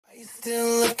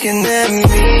Still looking at me.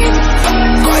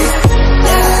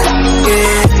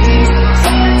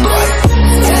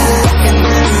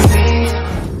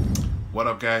 What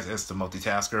up, guys? It's the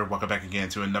Multitasker. Welcome back again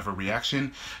to another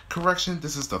reaction. Correction,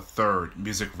 this is the third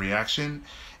music reaction,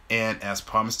 and as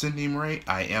promised in Nimue,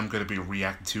 I am going to be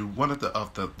reacting to one of the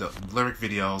lyric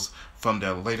videos from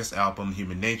their latest album,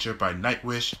 Human Nature by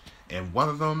Nightwish, and one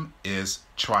of them is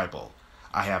Tribal.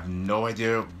 I have no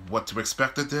idea what to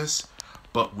expect of this,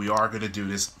 but we are going to do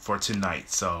this for tonight.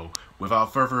 So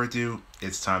without further ado,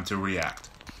 it's time to react.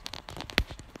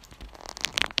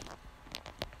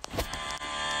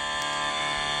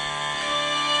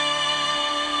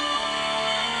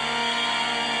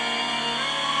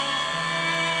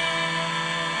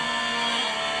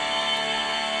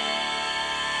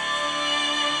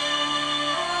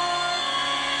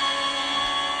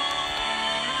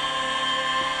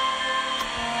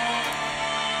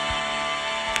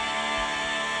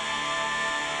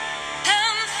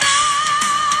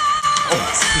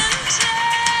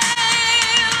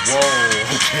 Whoa,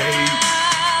 okay.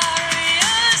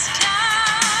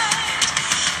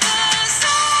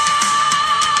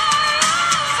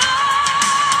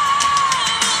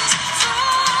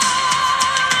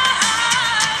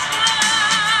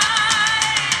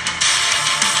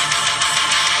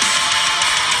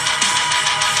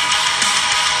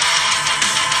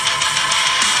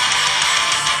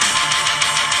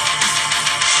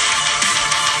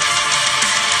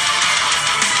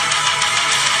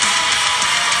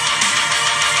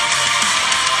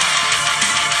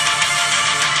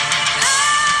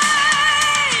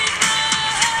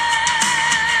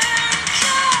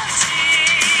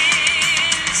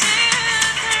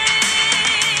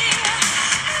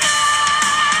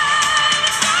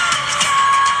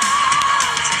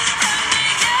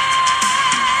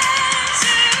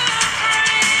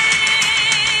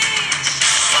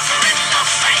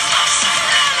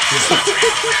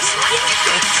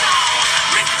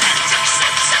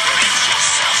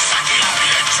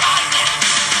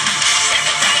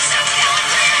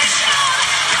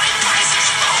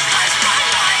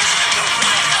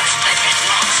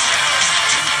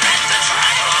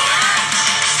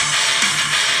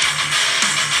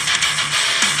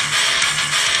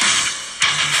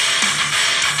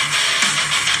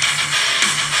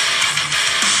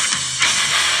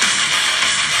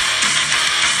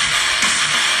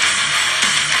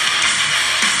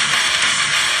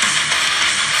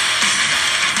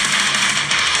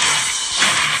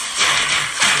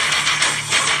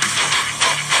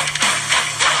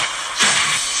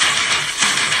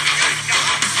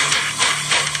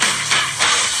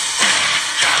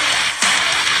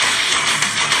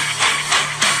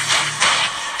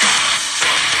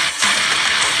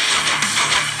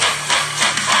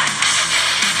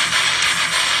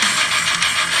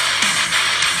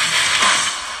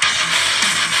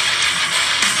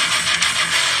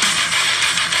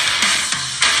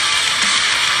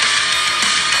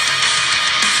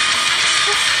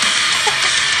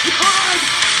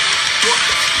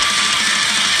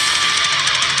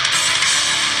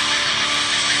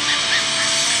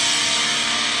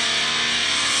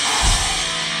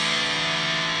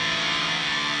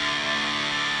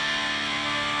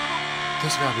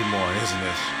 There's gotta be more, isn't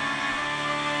it?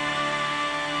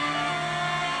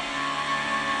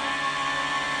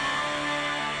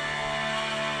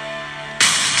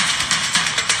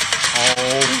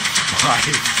 Oh my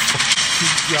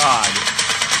God.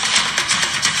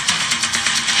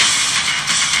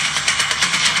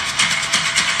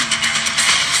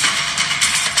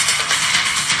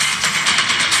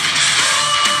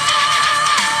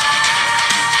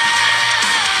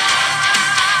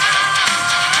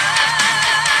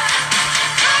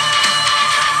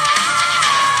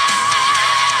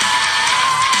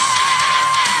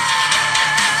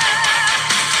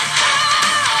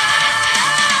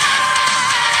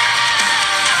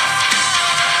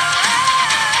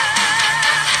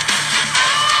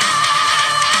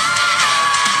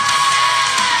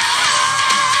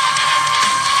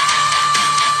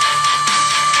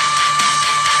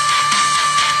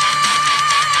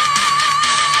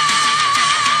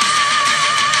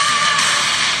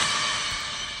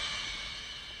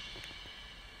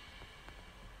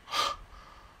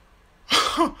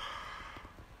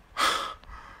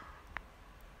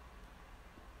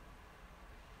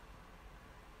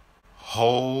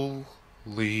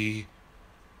 Holy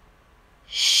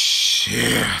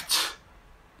shit.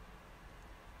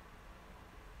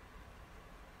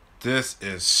 This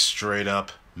is straight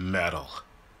up metal.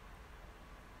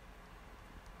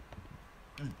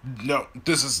 No,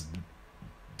 this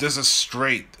is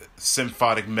straight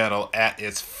symphonic metal at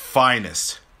its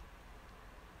finest.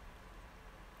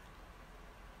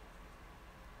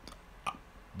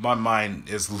 my mind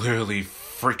is literally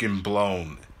freaking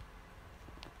blown.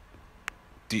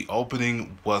 The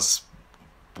opening was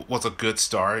a good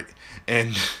start,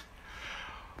 and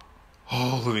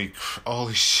holy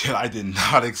shit, I did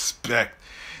not expect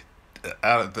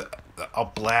a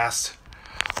blast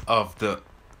of the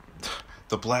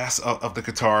blast of the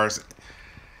guitars.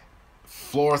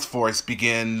 Flora's voice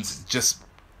just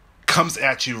comes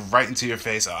at you right into your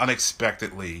face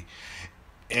unexpectedly,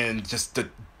 and just the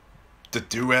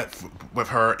duet with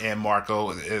her and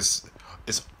Marco is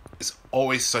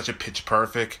always such a pitch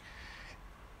perfect.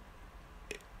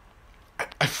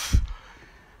 I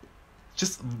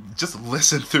just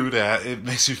listen through that. It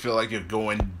makes you feel like you're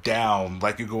going down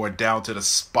to the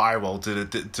spiral, to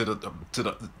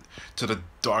the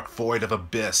dark void of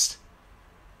abyss.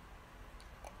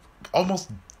 Almost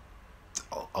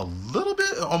a little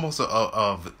bit, almost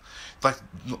of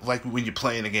like when you're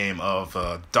playing a game of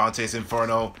Dante's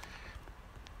Inferno.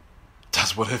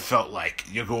 That's what it felt like.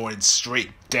 You're going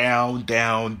straight down,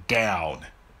 and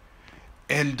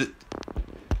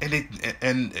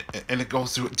it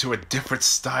goes to a different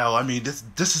style. I mean,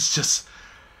 this is just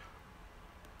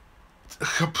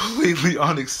completely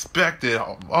unexpected.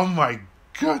 Oh my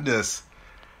goodness.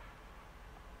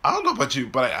 I don't know about you,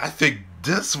 but I think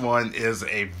this one is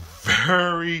a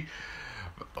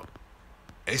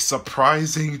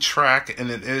surprising track, and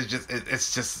it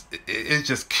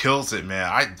just kills it,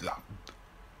 man.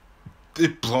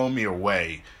 It blew me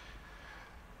away.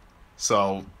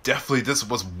 So definitely this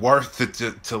was worth it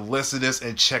to listen to this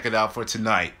and check it out for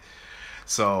tonight.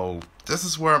 So this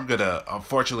is where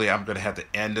unfortunately I'm gonna have to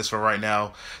end this for right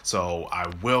now. So I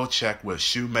will check with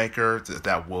Shoemaker.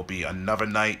 That will be another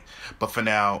night. But for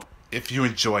now, if you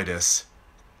enjoy this,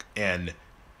 and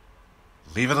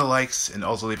leave it a likes, and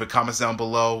also leave a comments down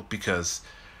below, because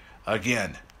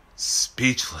again,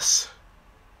 speechless.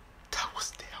 That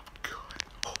was damn good.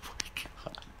 Oh my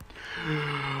god.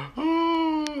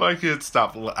 Oh, I can't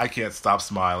stop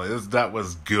smiling. That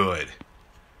was good.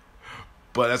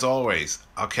 But as always,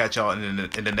 I'll catch y'all in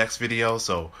the next video.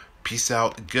 So peace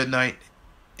out, good night,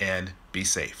 and be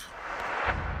safe.